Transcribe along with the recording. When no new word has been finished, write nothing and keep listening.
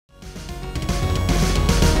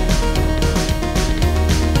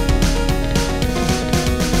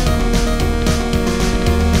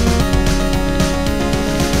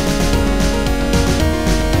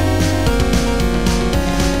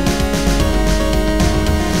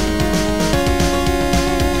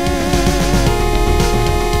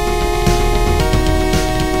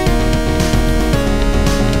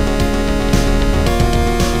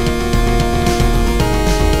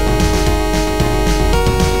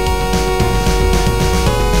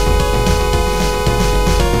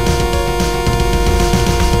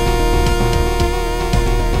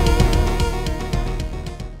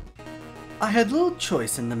had little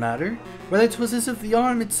choice in the matter. Rather, 'twas as if the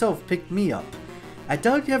arm itself picked me up. I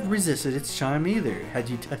doubt you have resisted its charm either, had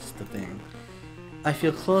you touched the thing. I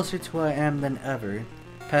feel closer to who I am than ever,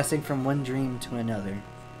 passing from one dream to another.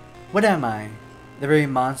 What am I? The very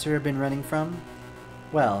monster I've been running from?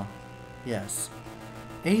 Well, yes.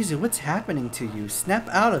 Aizu, what's happening to you? Snap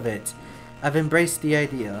out of it. I've embraced the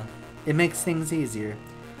idea. It makes things easier.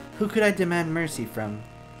 Who could I demand mercy from?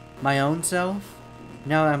 My own self?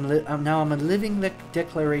 Now I'm a living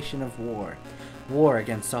declaration of war. War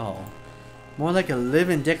against all. More like a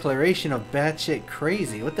living declaration of batshit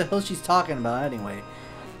crazy. What the hell she's talking about anyway?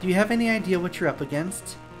 Do you have any idea what you're up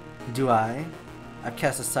against? Do I? I've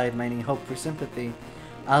cast aside my any hope for sympathy.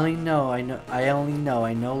 I only know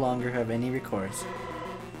I no longer have any recourse.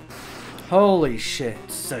 Holy shit,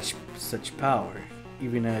 such power.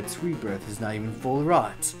 Even at its rebirth is not even full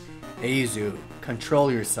rot. Aizu,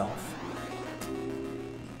 control yourself.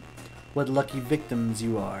 What lucky victims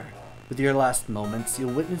you are. With your last moments,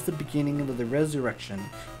 you'll witness the beginning of the resurrection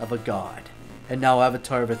of a god. And now,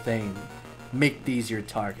 Avatar of a Thane, make these your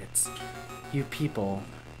targets. You people,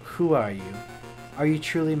 who are you? Are you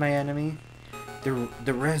truly my enemy?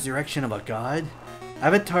 The resurrection of a god?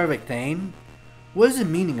 Avatar of a Thane? What is the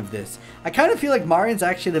meaning of this? I kind of feel like Marian's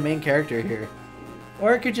actually the main character here.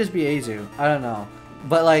 Or it could just be Aizu. I don't know.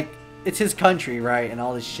 But like, it's his country, right? And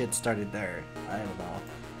all this shit started there. I don't know.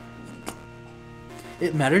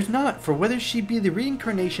 It matters not, for whether she be the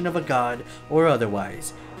reincarnation of a god or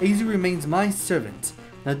otherwise, Aizu remains my servant.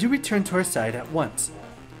 Now do return to our side at once.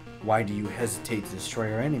 Why do you hesitate to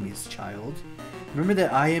destroy our enemies, child? Remember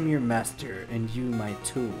that I am your master, and you my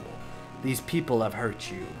tool. These people have hurt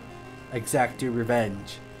you. Exact your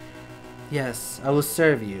revenge. Yes, I will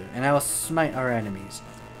serve you, and I will smite our enemies.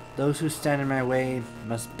 Those who stand in my way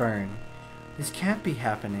must burn. This can't be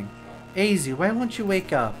happening. Aizu, why won't you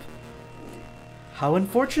wake up? How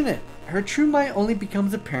unfortunate! Her true might only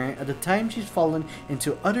becomes apparent at the time she's fallen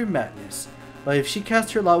into utter madness. But if she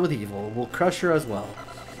casts her lot with evil, we'll crush her as well.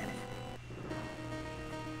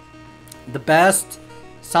 The best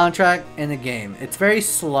soundtrack in the game. It's very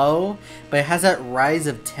slow, but it has that rise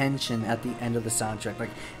of tension at the end of the soundtrack.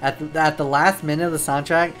 Like at the last minute of the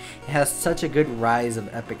soundtrack, it has such a good rise of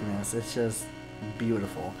epicness. It's just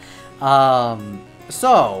beautiful.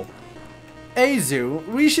 So Aizu,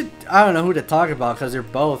 we should, I don't know who to talk about because they're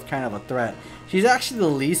both kind of a threat. She's actually the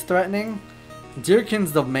least threatening.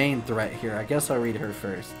 Duriken's the main threat here. I guess I'll read her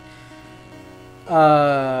first.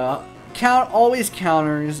 Always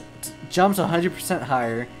counters, jumps 100%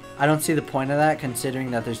 higher. I don't see the point of that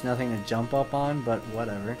considering that there's nothing to jump up on, but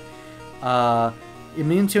whatever.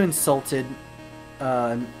 Immune to insulted,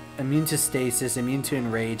 immune to stasis, immune to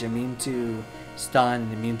enrage, immune to stun,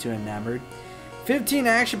 and immune to enamored. 15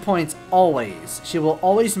 action points always. She will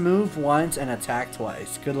always move once and attack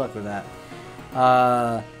twice. Good luck with that.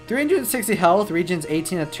 360 health, regions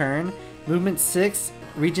 18 a turn. Movement 6,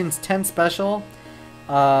 regions 10 special.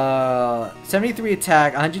 73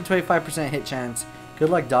 attack, 125% hit chance. Good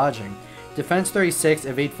luck dodging. Defense 36,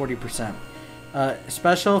 evade 40%.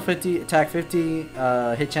 Special 50, attack 50,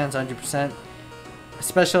 hit chance 100%.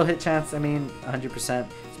 Special hit chance, 100%.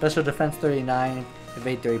 Special defense 39.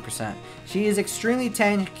 Evade 30%. She is extremely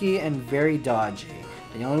tanky and very dodgy.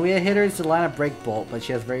 The only way to hit her is to line a break bolt, but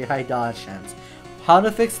she has very high dodge chance. How to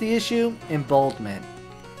fix the issue? Emboldenment.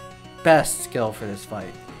 Best skill for this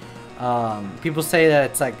fight. People say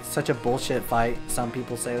that it's like such a bullshit fight. Some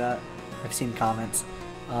people say that. I've seen comments.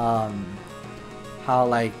 How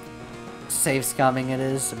like safe scumming it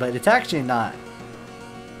is, but it's actually not.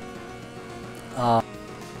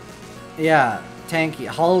 Yeah, tanky.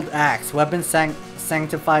 Hulled axe. Weapon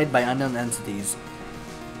sanctified by unknown entities.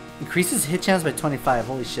 Increases hit chance by 25.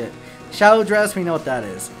 Holy shit. Shadow dress, we know what that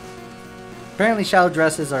is. Apparently shadow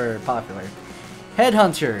dresses are popular.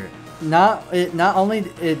 Headhunter. Not only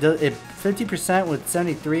it 50% with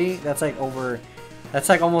 73. That's like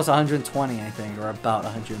almost 120, I think, or about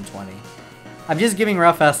 120. I'm just giving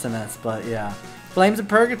rough estimates, but yeah. Flames of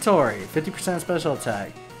Purgatory. 50% special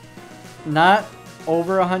attack. Not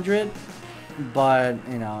over 100. But,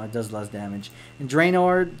 you know, it does less damage. And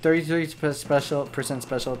Draenor, 33%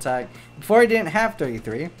 special attack. Before it didn't have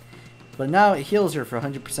 33. But now it heals her for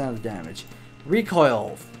 100% of the damage.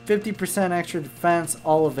 Recoil, 50% extra defense,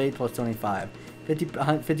 all evade plus 25.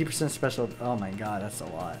 50% special. Oh my god, that's a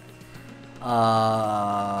lot.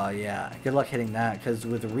 Yeah. Good luck hitting that, because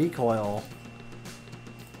with recoil...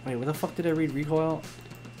 Wait, what the fuck did I read recoil?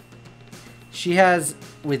 She has,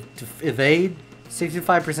 with evade...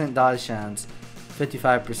 65% dodge chance,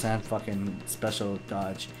 55% fucking special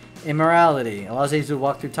dodge. Immorality allows Aizu to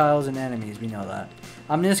walk through tiles and enemies. We know that.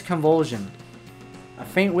 Ominous Convulsion, A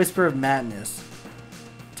faint whisper of madness.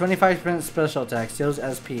 25% special attack, steals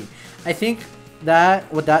SP. I think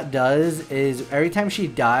that what that does is every time she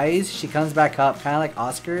dies, she comes back up, kind of like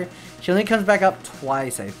Oscar. She only comes back up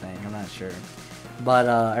twice, I think. I'm not sure. But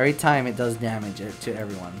every time it does damage to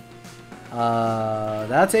everyone.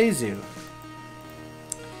 That's Aizu.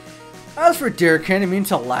 As for Duriken, immune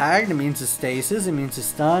to lag, immune to stasis, immune to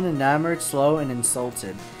stun, enamored, slow, and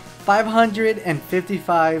insulted.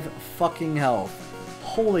 555 fucking health.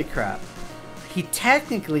 Holy crap. He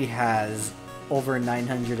technically has over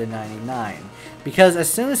 999. Because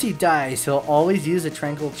as soon as he dies, he'll always use a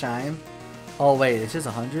Tranquil Chime. Oh wait, it's just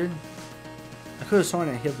 100? I could have sworn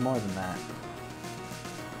it healed more than that.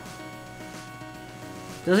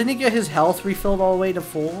 Doesn't he get his health refilled all the way to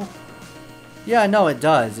full? Yeah, no, it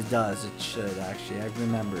does. It does. It should, actually. I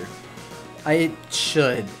remember. It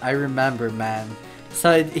should. I remember, man.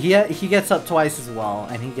 So he gets up twice as well,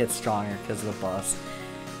 and he gets stronger because of the boss.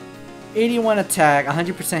 81 attack,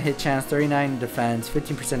 100% hit chance, 39 defense,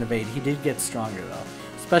 15% evade. He did get stronger, though.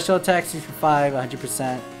 Special attack, 65,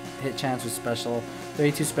 100% hit chance with special,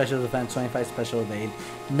 32 special defense, 25 special evade.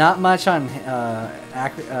 Not much on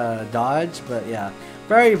dodge, but yeah.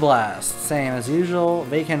 Berry Blast, same as usual.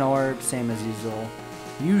 Vacant Orb, same as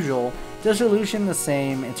usual. Dissolution, the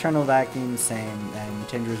same. Eternal Vacuum, same. And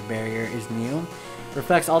Tinder's Barrier is new.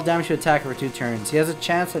 Reflects all damage to attack for 2 turns. He has a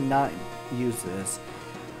chance to not use this.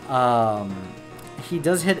 He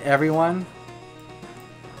does hit everyone.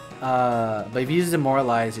 But if he uses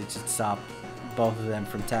Immortalize, it should stop both of them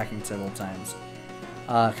from attacking several times.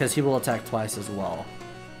 Because he will attack twice as well.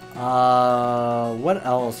 What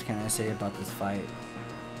else can I say about this fight?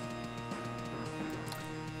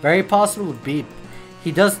 Very possible to beat.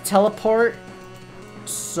 He does teleport,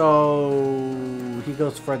 so he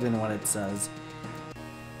goes further than what it says.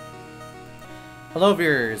 Hello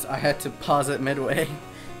viewers, I had to pause it midway.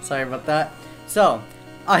 Sorry about that. So,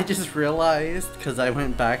 I just realized, because I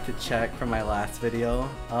went back to check from my last video,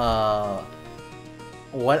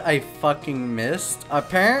 what I fucking missed.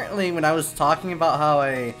 Apparently, when I was talking about how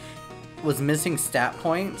I was missing stat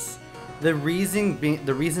points, the reason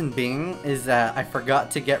being is that I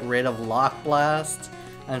forgot to get rid of Lock Blast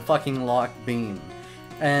and fucking Lock Beam.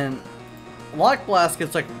 And Lock Blast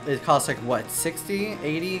gets like, it costs like what, 60,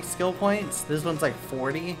 80 skill points? This one's like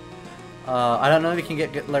 40. I don't know if you can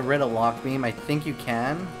get rid of Lock Beam. I think you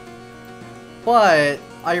can. But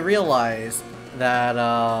I realized that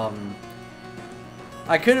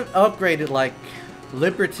I could have upgraded like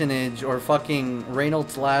Libertinage or fucking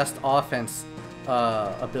Reynolds' Last Offense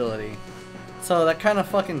ability. So that kind of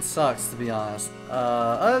fucking sucks, to be honest.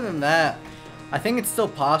 Other than that, I think it's still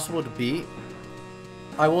possible to beat.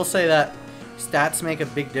 I will say that stats make a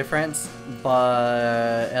big difference,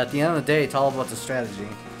 but at the end of the day, it's all about the strategy.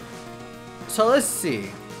 So let's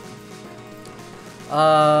see.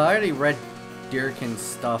 I already read Duriken's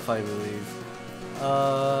stuff, I believe.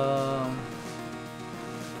 Oh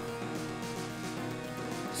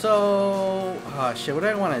shit, what do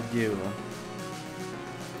I want to do?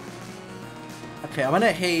 Okay, I'm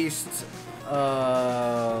gonna haste,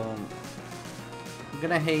 I'm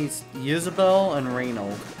gonna haste Isabel and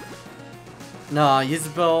Reynold. No,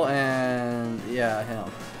 Isabel and, yeah,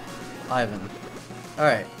 him. Ivan.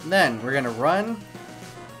 Alright, then we're gonna run.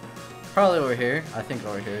 Probably over here. I think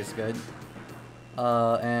over here is good.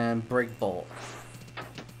 And Break Bolt.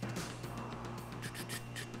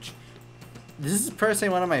 This is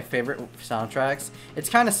personally one of my favorite soundtracks. It's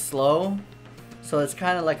kind of slow, so it's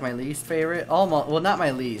kind of like my least favorite. Almost, well, not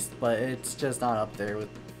my least, but it's just not up there with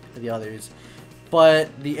the others.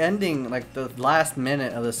 But the ending, like the last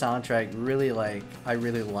minute of the soundtrack, really I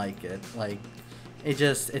really like it. Like,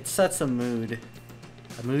 it sets a mood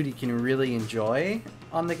you can really enjoy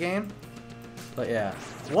on the game. But yeah,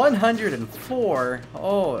 104.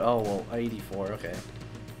 Oh well, 84. Okay.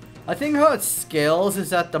 I think how it scales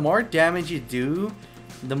is that the more damage you do,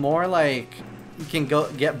 the more like you can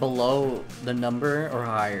get below the number or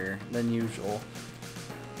higher than usual.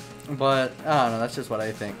 But I don't know, that's just what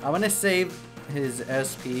I think. I'm gonna save his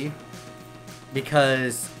SP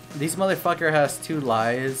because this motherfucker has 2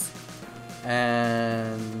 lives,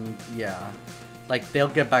 and yeah, like they'll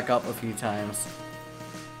get back up a few times.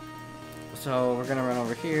 So we're gonna run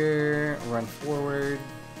over here, run forward.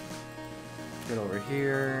 Get over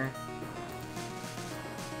here.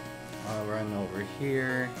 I'll run over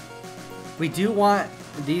here. We do want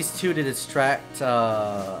these two to distract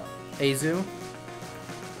Aizu.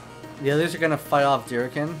 The others are gonna fight off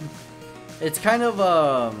Duriken. It's kind of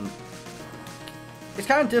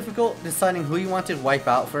difficult deciding who you want to wipe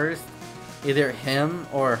out first, either him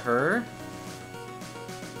or her.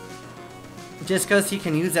 Just because he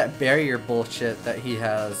can use that barrier bullshit that he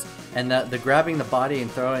has, and that the grabbing the body and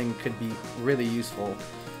throwing could be really useful.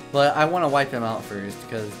 But I want to wipe him out first,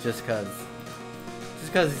 because just because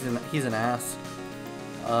he's an ass.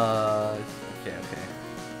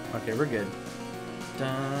 Okay, we're good.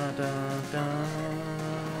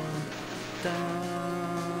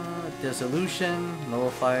 Dissolution,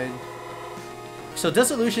 nullified. So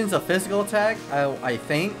Dissolution's a physical attack, I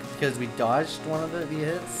think, because we dodged one of the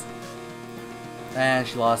hits. And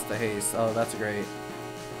she lost the haste. Oh, that's great.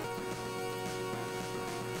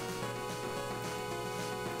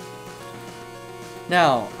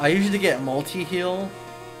 Now, I usually get multi-heal,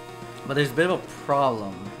 but there's a bit of a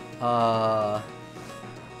problem. The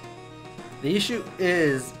issue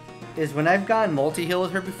is when I've gotten multi-heal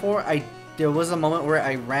with her before, there was a moment where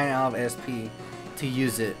I ran out of SP to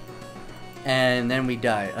use it. And then we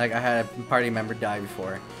died. Like, I had a party member die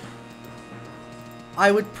before.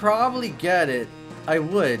 I would probably get it. I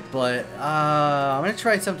would, but I'm gonna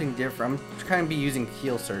try something different. I'm trying to be using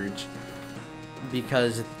Heal Surge,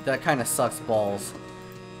 because that kind of sucks balls.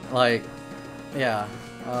 Like, yeah.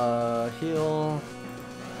 Heal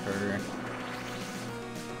her.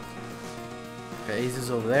 Okay,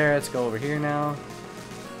 Aizu's over there. Let's go over here now.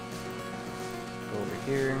 Go over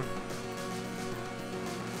here.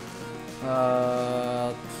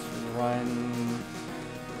 Let's run.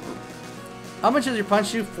 How much does your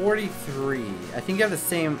punch do? 43. I think you have the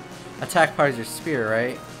same attack power as your spear,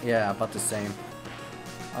 right? Yeah, about the same.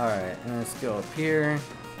 Alright, and let's go up here.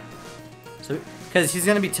 So, because he's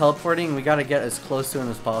going to be teleporting, we got to get as close to him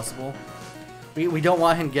as possible. We don't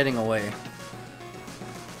want him getting away.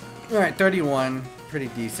 Alright, 31. Pretty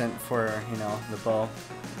decent for, you know, the bow.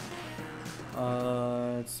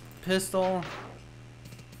 It's pistol.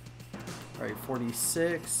 Alright,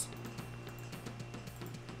 46.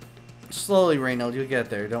 Slowly, Reynolds, you'll get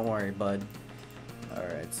there. Don't worry, bud.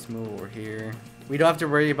 Alright, let's move over here. We don't have to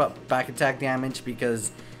worry about back attack damage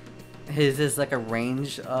because his is like a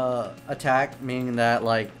range attack, meaning that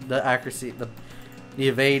like the accuracy, the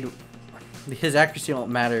evade, his accuracy won't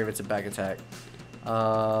matter if it's a back attack.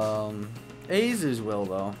 Aizu's will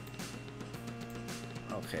though.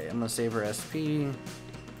 Okay, I'm gonna save her SP.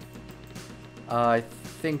 I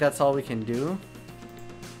think that's all we can do.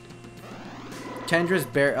 Tendra's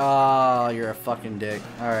bear. Oh, you're a fucking dick.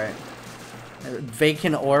 Alright.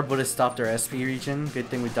 Vacant orb would have stopped our SP region. Good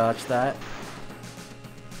thing we dodged that.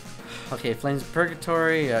 Okay, Flames of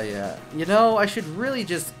Purgatory. Yeah. You know, I should really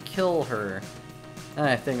just kill her. Now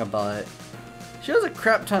I think about it. She has a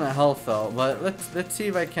crap ton of health though, but let's see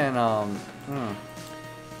if I can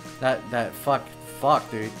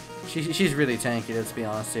fuck dude. She's really tanky, let's be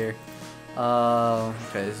honest here.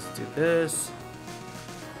 Okay, let's do this.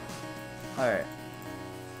 Alright.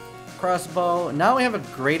 Crossbow. Now we have a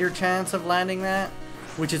greater chance of landing that,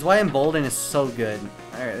 which is why Embolden is so good.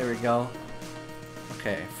 Alright, there we go.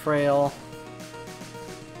 Okay, Frail.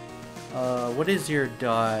 What is your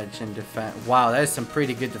dodge and defense? Wow, that is some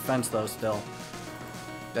pretty good defense though still.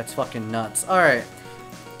 That's fucking nuts. Alright.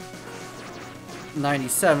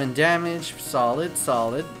 97 damage. Solid.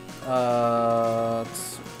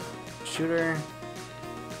 Let's shoot her.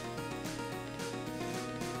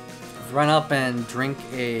 Run up and drink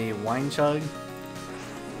a wine chug.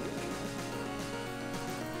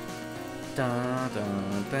 Dun,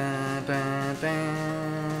 dun, dun, dun, dun,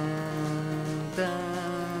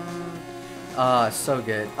 dun. So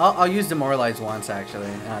good. I'll use Demoralize once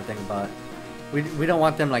actually, now I think about it. We don't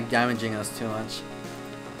want them like damaging us too much.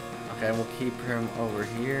 Okay, we'll keep him over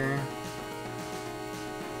here.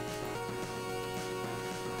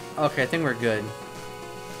 Okay, I think we're good.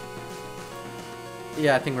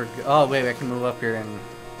 Yeah, I think we're good. Oh, wait, I can move up here and...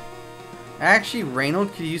 Actually,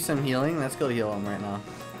 Reynold could use some healing. Let's go heal him right now.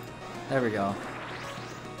 There we go.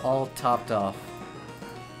 All topped off.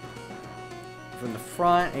 From the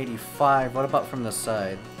front, 85. What about from the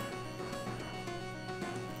side?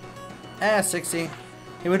 60.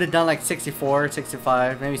 He would have done like 64,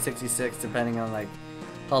 65, maybe 66, depending on like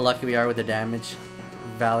how lucky we are with the damage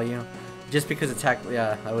value. Just because attack,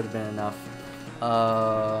 yeah, that would have been enough.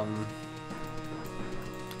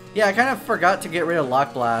 Yeah, I kind of forgot to get rid of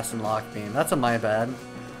Lock Blast and Lock Beam. That's my bad.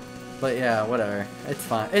 But yeah, whatever. It's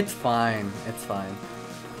fine. It's fine. It's fine.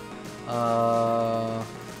 I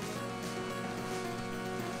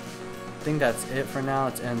think that's it for now.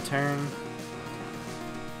 Let's end turn.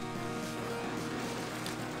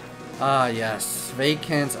 Ah, yes.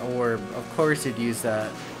 Vacant Orb. Of course you'd use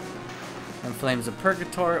that. And Flames of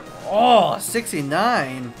Purgatory. Oh,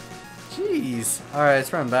 69! Jeez. Alright,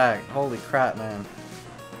 let's run back. Holy crap, man.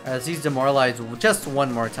 As he's demoralized just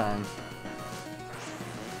one more time.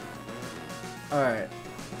 Alright.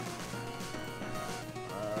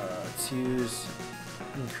 Let's use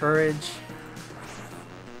Encourage.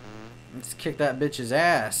 Let's kick that bitch's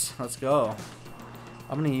ass. Let's go.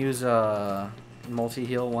 I'm gonna use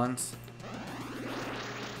multi-heal once.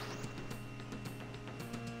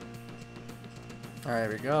 Alright,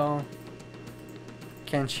 there we go.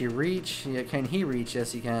 Can she reach? Yeah, can he reach?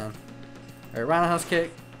 Yes, he can. Alright, roundhouse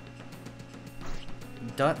kick.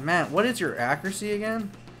 Man, what is your accuracy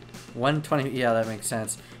again? 120. Yeah, that makes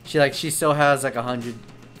sense. She still has like 100.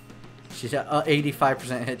 She's got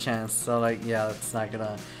 85% hit chance. So like, yeah, that's not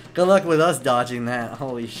gonna. Good luck with us dodging that.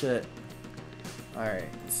 Holy shit. Alright,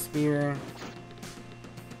 spear.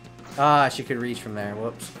 Ah, she could reach from there.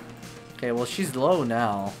 Whoops. Okay, well she's low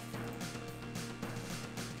now.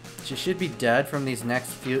 She should be dead from these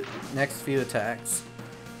next few attacks.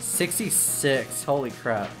 66. Holy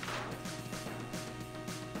crap.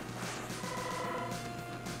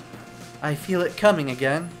 I feel it coming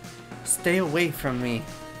again. Stay away from me.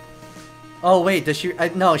 Oh wait, does she?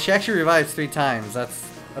 No, she actually revives 3 times. That's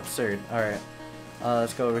absurd. All right,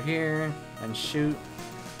 let's go over here and shoot.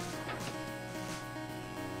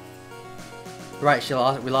 Right, she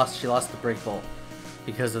lost the break bolt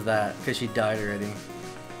because of that, because she died already.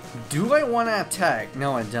 Do I want to attack?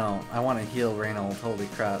 No, I don't. I want to heal Reynold. Holy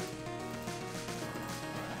crap.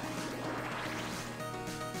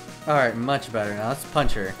 Alright, much better. Now let's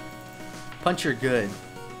punch her. Punch her good.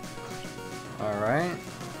 Alright.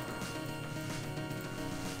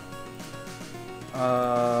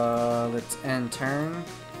 Let's end turn.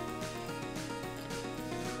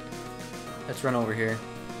 Let's run over here.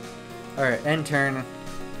 Alright, end turn.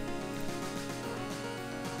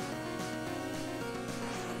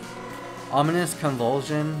 Ominous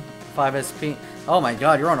Convulsion, 5 SP. Oh my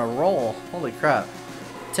god, you're on a roll. Holy crap.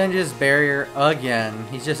 Tenji's barrier again.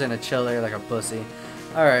 He's just gonna chill there like a pussy.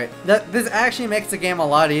 Alright, this actually makes the game a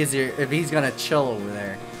lot easier if he's gonna chill over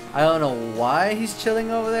there. I don't know why he's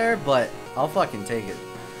chilling over there, but I'll fucking take it.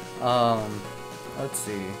 Let's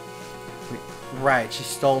see. Right, she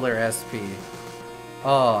stole their SP.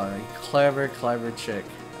 Oh, clever, clever chick.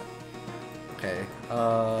 Okay,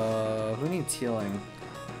 who needs healing?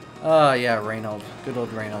 Oh, yeah, Reynold. Good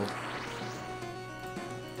old Reynold.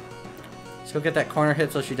 Let's go get that corner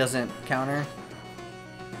hit so she doesn't counter.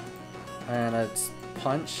 And let's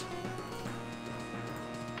punch.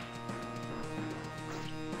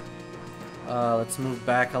 Let's move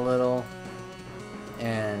back a little.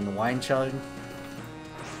 And wine chug.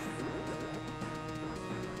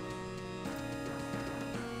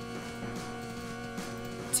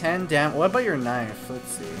 Damn. What about your knife?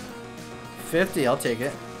 Let's see. 50, I'll take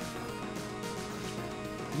it.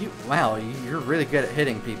 Wow, you're really good at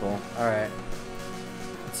hitting people. Alright.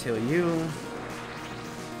 Let's heal you.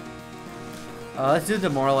 Let's do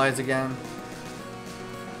Demoralize again.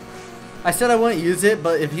 I said I wouldn't use it,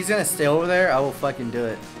 but if he's gonna stay over there, I will fucking do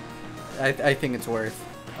it. I think it's worth.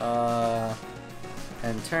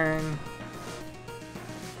 End turn.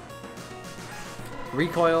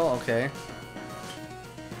 Recoil, okay.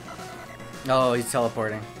 Oh, he's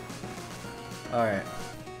teleporting. Alright.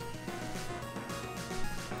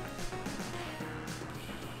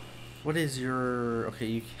 What is your...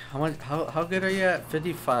 Okay, how good are you at?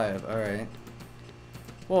 55, alright.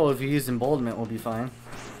 Well, if you use Emboldenment, we'll be fine.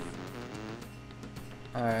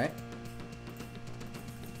 Alright.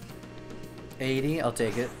 80, I'll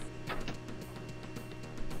take it.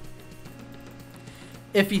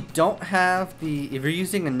 If you don't have the... If you're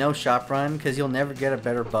using a no shop run, because you'll never get a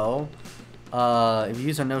better bow. If you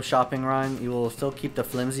use a no shopping run, you will still keep the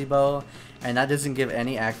flimsy bow. And that doesn't give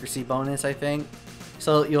any accuracy bonus, I think.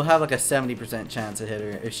 So you'll have like a 70% chance to hit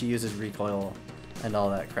her if she uses recoil and all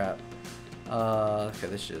that crap. Okay,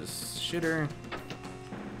 let's just shoot her.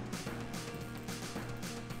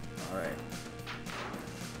 Alright.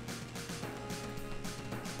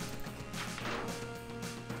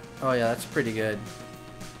 Oh yeah, that's pretty good.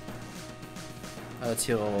 Let's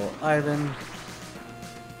heal Ivan.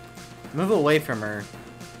 Move away from her.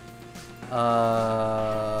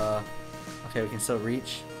 Okay, we can still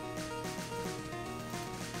reach.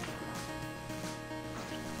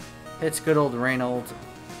 It's good old Reynold.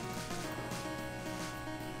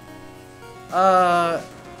 I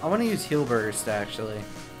want to use Heal Burst actually.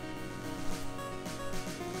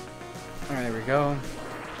 Alright, there we go.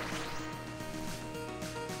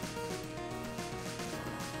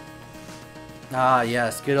 Ah,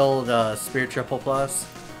 yes, good old Spear Triple Plus.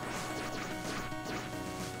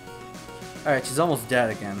 Alright, she's almost dead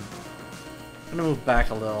again. I'm gonna move back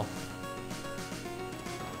a little.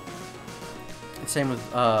 Same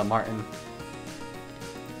with Martin.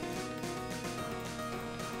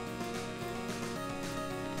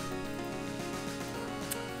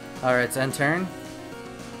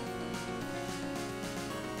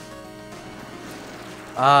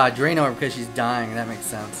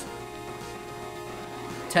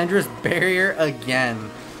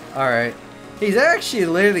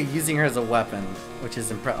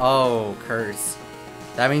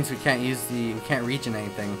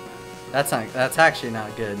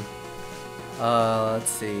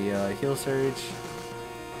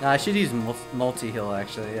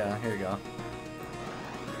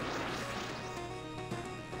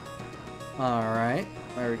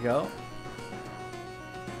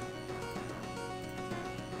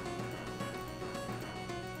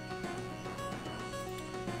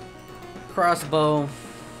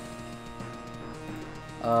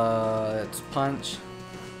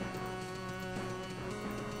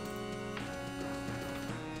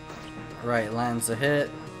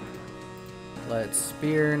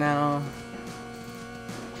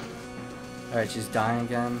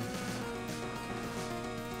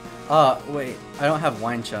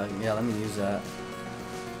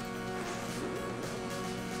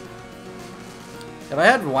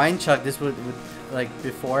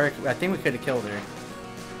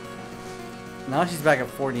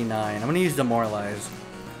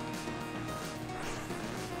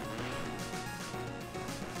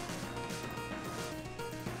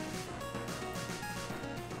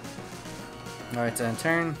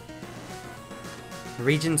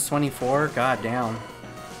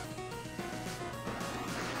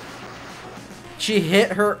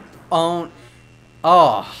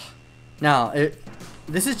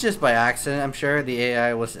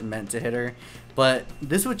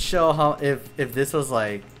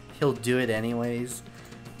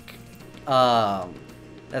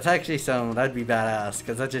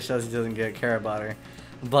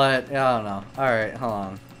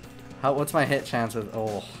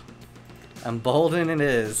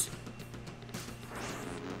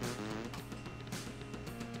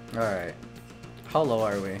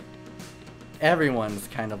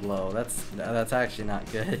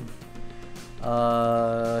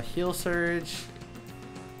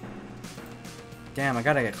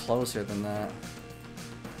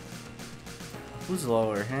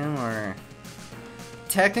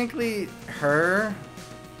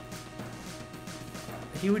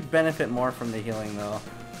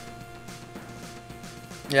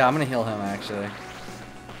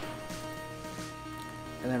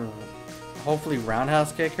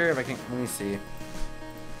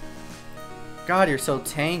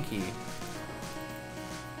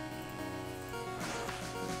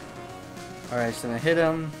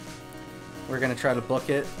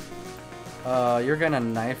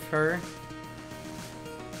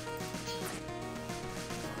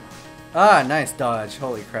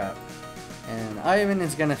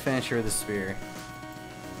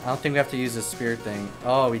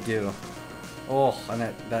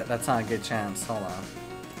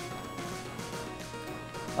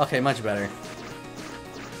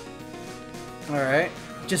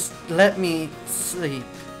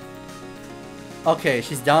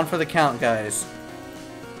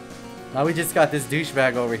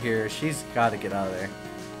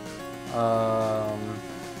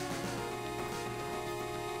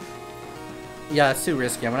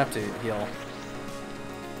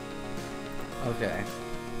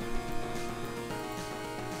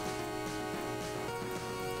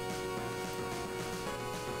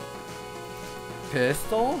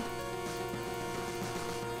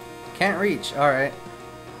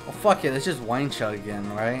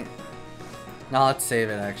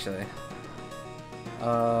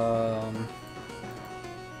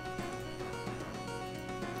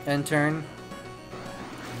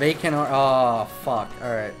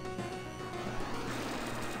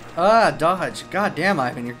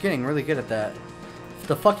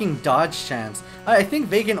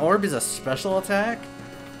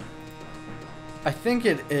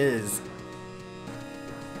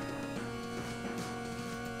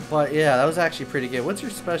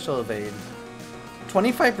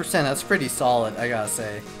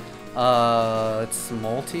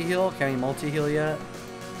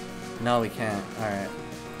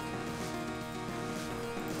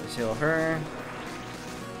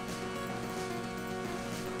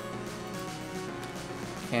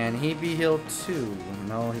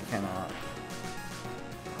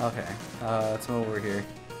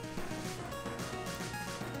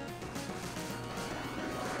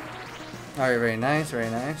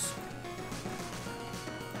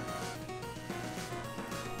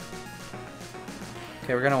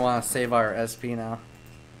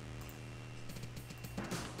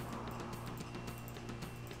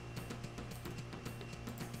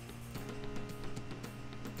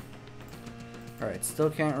 Alright, still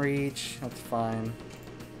can't reach. That's fine.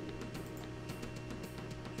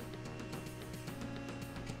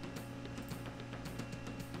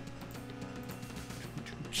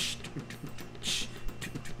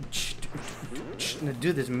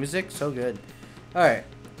 Dude, this music, so good. Alright.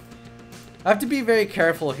 I have to be very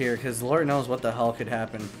careful here, because Lord knows what the hell could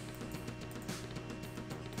happen.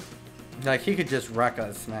 Like, he could just wreck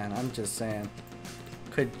us, man. I'm just saying.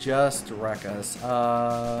 Could just wreck us.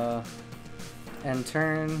 And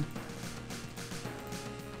turn.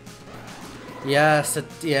 Yes,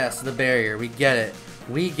 yes, the barrier. We get it.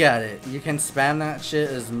 We get it. You can spam that shit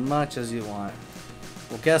as much as you want.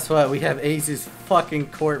 Well, guess what? We have Aizu's fucking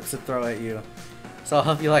corpse to throw at you. So I'll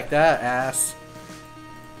help you like that, ass.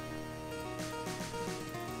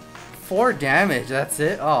 4 damage, that's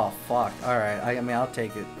it? Oh, fuck. Alright, I mean, I'll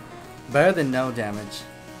take it. Better than no damage.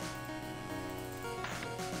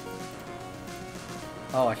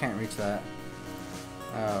 Oh, I can't reach that.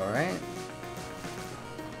 Alright.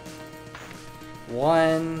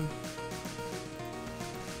 1.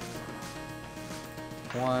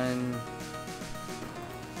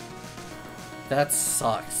 That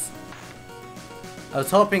sucks. I was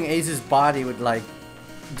hoping Aizu's body would, like,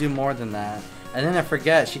 do more than that. And then I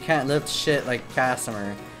forget, she can't lift shit like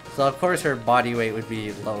Casimir. So of course her body weight would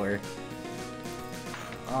be lower.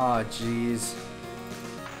 Oh, jeez.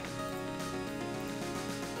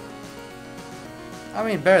 I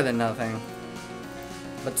mean, better than nothing.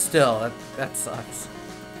 But still, that sucks.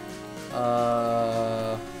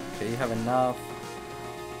 Okay, you have enough.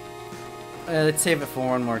 Let's save it for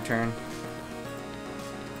one more turn.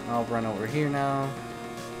 I'll run over here now.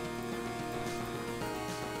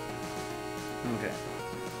 Okay.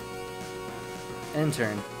 End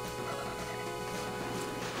turn.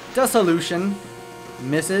 Dissolution.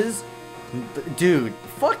 Misses. Dude,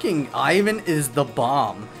 fucking Ivan is the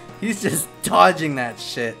bomb. He's just dodging that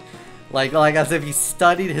shit. Like as if he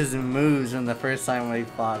studied his moves from the first time we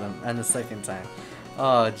fought him, and the second time.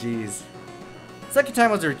 Oh, jeez. Second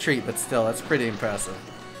time was a retreat, but still, that's pretty impressive.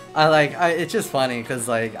 It's just funny, because,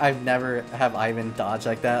 like, I've never have Ivan dodge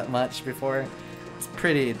like that much before.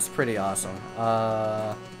 It's pretty awesome.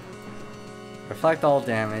 Reflect all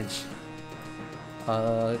damage.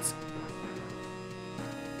 Let's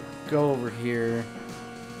go over here.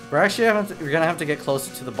 We're gonna have to get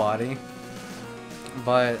closer to the body,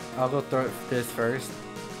 but I'll go through this first.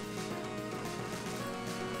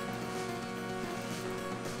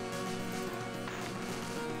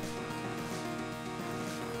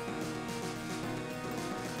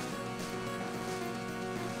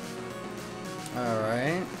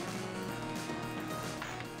 Alright.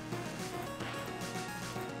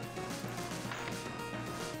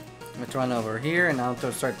 Let's run over here and I'll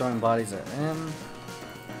start throwing bodies at him.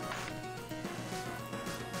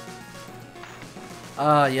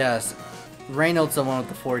 Yes. Reynolds the one with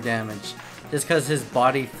the 4 damage. Just because his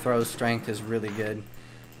body throw strength is really good.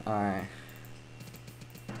 Alright.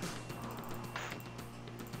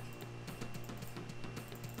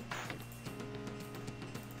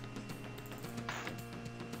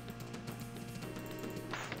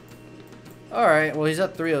 Alright, well he's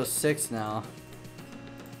at 306 now.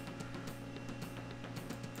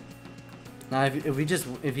 Now if he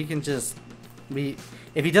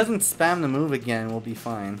doesn't spam the move again, we'll be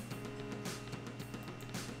fine.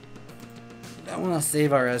 I want to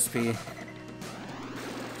save our SP.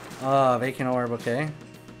 Vacant orb, okay.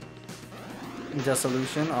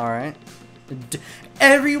 Dissolution, alright.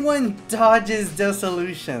 Everyone dodges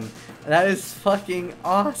Dissolution. That is fucking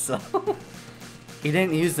awesome. He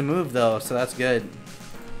didn't use the move though, so that's good.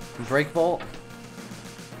 Break Bolt.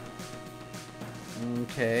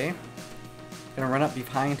 Okay. Gonna run up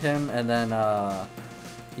behind him and then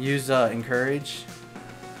use Encourage.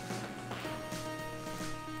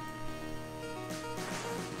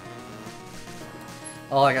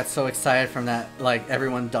 Oh, I got so excited from that, like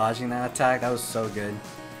everyone dodging that attack. That was so good.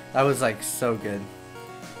 That was like so good.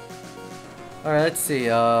 Alright, let's see.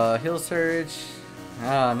 Heal Surge.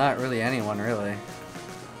 Not really anyone, really.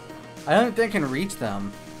 I don't think I can reach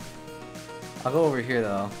them. I'll go over here,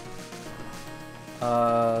 though.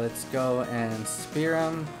 Let's go and spear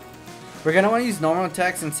him. We're gonna want to use normal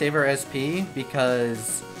attacks and save our SP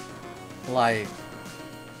because, like,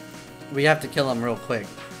 we have to kill him real quick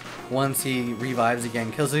once he revives again.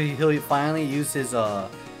 Because he'll finally use his,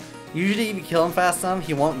 usually if you kill him fast enough,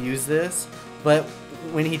 he won't use this. But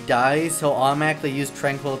when he dies, he'll automatically use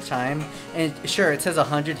Tranquil Chime. And sure, it says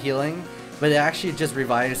 100 healing, but it actually just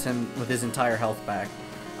revives him with his entire health back.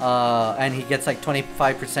 And he gets like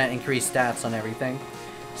 25% increased stats on everything.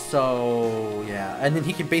 So, yeah. And then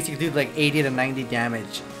he can basically do like 80 to 90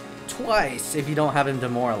 damage twice if you don't have him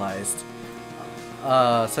demoralized.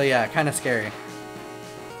 So yeah, kind of scary.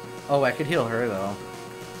 Oh, I could heal her though.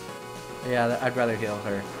 Yeah, I'd rather heal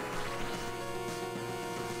her.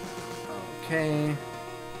 Okay.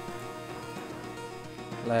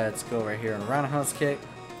 Let's go right here and roundhouse kick.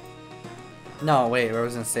 No, wait, I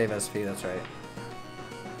was gonna save SP, that's right.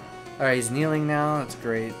 Alright, he's kneeling now, that's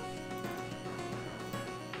great.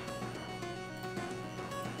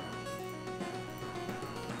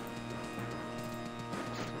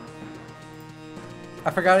 I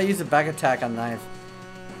forgot to use a back attack on knife.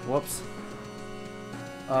 Whoops.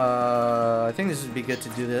 I think this would be good to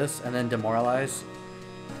do this and then demoralize.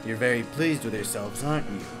 You're very pleased with yourselves, aren't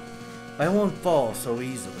you? I won't fall so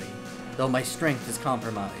easily, though my strength is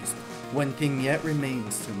compromised. One thing yet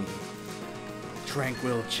remains to me.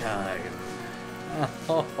 Tranquil charge.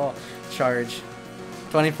 Charge.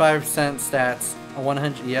 25% stats.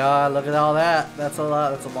 100. Yeah, look at all that. That's a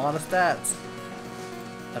lot. That's a lot of stats.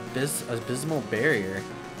 Abysmal barrier.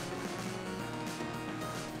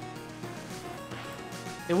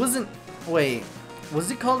 It wasn't. Wait.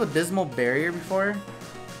 Was it called Abysmal Barrier before?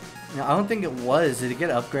 No, I don't think it was. Did it get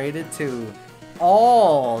upgraded to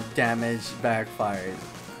all damage backfired?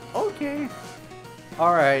 Okay.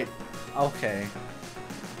 Alright. Okay.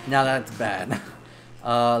 Now that's bad.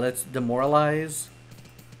 Let's demoralize.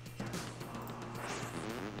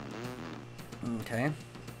 Okay.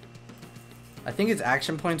 I think its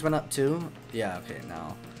action points went up too. Yeah, okay,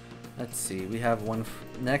 now. Let's see. We have one.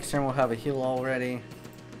 Next turn we'll have a heal already.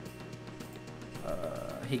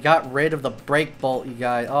 He got rid of the break bolt, you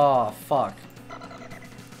guys. Oh, fuck.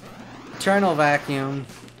 Eternal vacuum.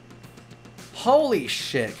 Holy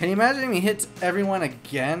shit. Can you imagine if he hits everyone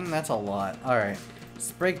again? That's a lot. Alright.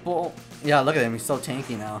 Break bolt. Yeah, look at him. He's so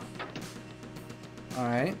tanky now.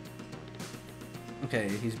 Alright. Okay,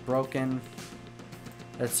 he's broken.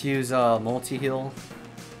 Let's use multi-heal.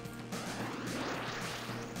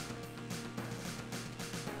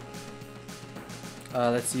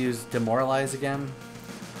 Let's use demoralize again.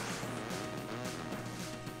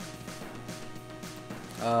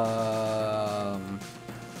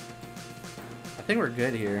 I think we're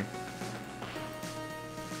good here.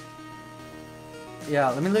 Yeah,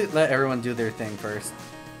 let me let everyone do their thing first.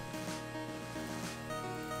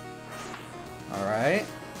 Alright.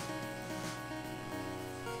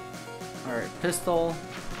 Alright, pistol.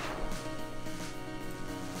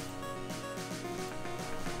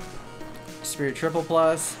 Spirit triple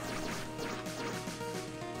plus.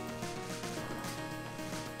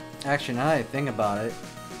 Actually, now that I think about it,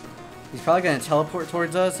 he's probably going to teleport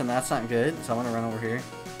towards us, and that's not good, so I'm going to run over here.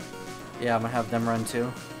 Yeah, I'm going to have them run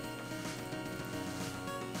too.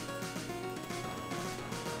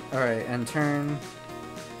 Alright, and turn.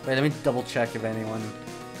 Wait, let me double check if anyone...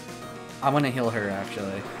 I'm going to heal her,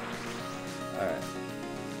 actually. Alright.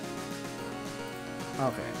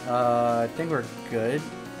 Okay, I think we're good.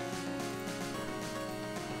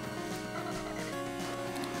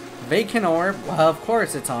 Vacant orb? Well, of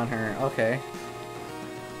course it's on her. Okay.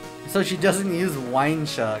 So she doesn't use wine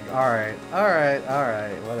chug. Alright, alright,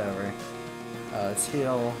 alright, whatever. Let's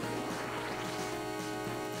heal.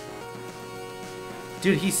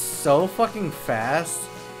 Dude, he's so fucking fast.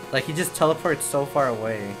 Like, he just teleports so far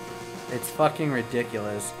away. It's fucking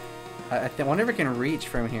ridiculous. I wonder if it can reach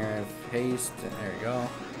from here. Haste. There we go.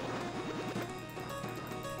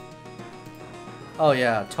 Oh,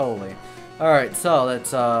 yeah, totally. Alright, so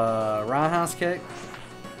let's roundhouse kick.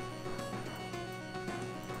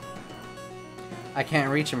 I can't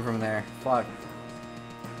reach him from there. Fuck.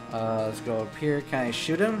 Let's go up here. Can I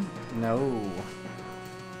shoot him? No.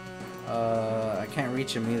 I can't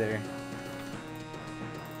reach him either.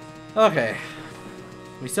 Okay.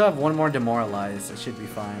 We still have one more demoralized. It should be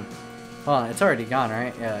fine. Hold on, it's already gone,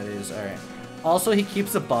 right? Yeah, it is. Alright. Also, he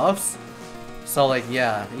keeps the buffs. So, like,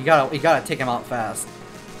 yeah, you gotta take him out fast.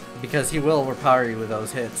 Because he will overpower you with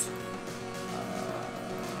those hits.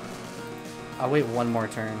 I'll wait one more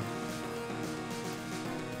turn.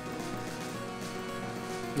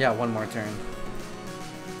 Yeah, one more turn.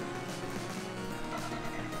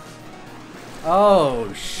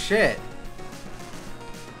 Oh, shit.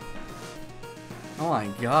 Oh my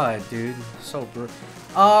god, dude. So brutal.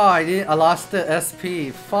 Oh, I lost the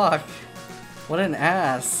SP. Fuck. What an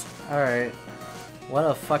ass. Alright. What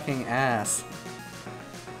a fucking ass.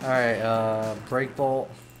 Alright, break bolt.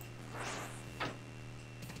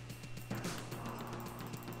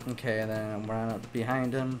 Okay, and then run up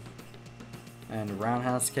behind him. And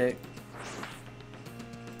roundhouse kick.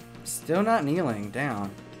 Still not kneeling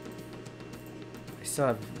down. I still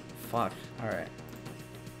have... Fuck. Alright.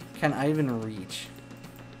 Can I even reach?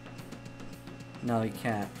 No, he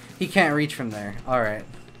can't. He can't reach from there. Alright.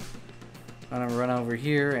 I'm gonna run over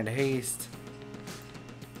here and haste.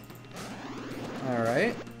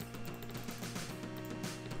 Alright.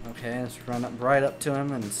 Okay, let's run up right up to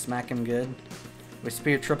him and smack him good. With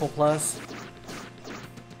Spear triple plus.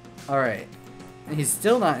 Alright. He's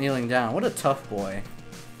still not kneeling down. What a tough boy.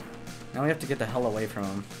 Now we have to get the hell away from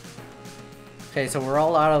him. Okay, so we're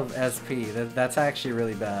all out of SP. That's actually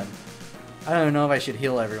really bad. I don't know if I should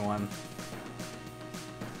heal everyone.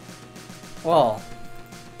 Well,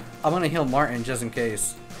 I'm gonna heal Martin just in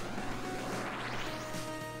case.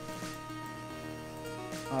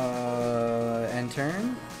 End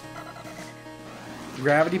turn.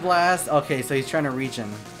 Gravity Blast. Okay, so he's trying to reach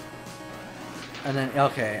him. And then,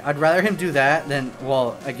 okay, I'd rather him do that than,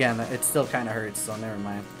 well, again, it still kind of hurts, so never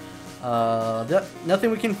mind. Nothing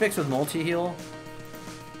we can fix with multi-heal.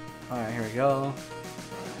 Alright, here we go.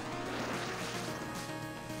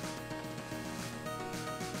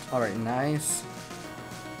 Alright, nice.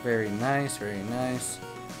 Very nice, very nice.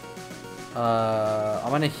 I'm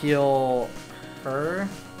gonna heal her.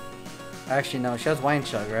 Actually, no, she has Wine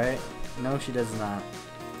Chug, right? No, she does not.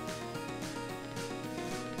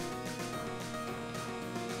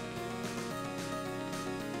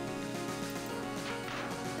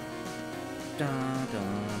 Dun,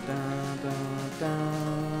 dun, dun, dun,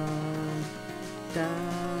 dun, dun,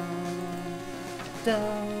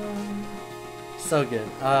 dun. So good.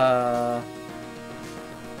 Let's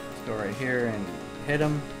go right here and hit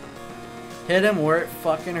him. Hit him where it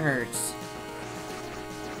fucking hurts.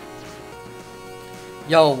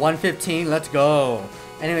 Yo, 115, let's go.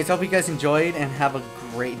 Anyways, hope you guys enjoyed and have a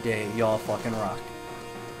great day. Y'all fucking rock.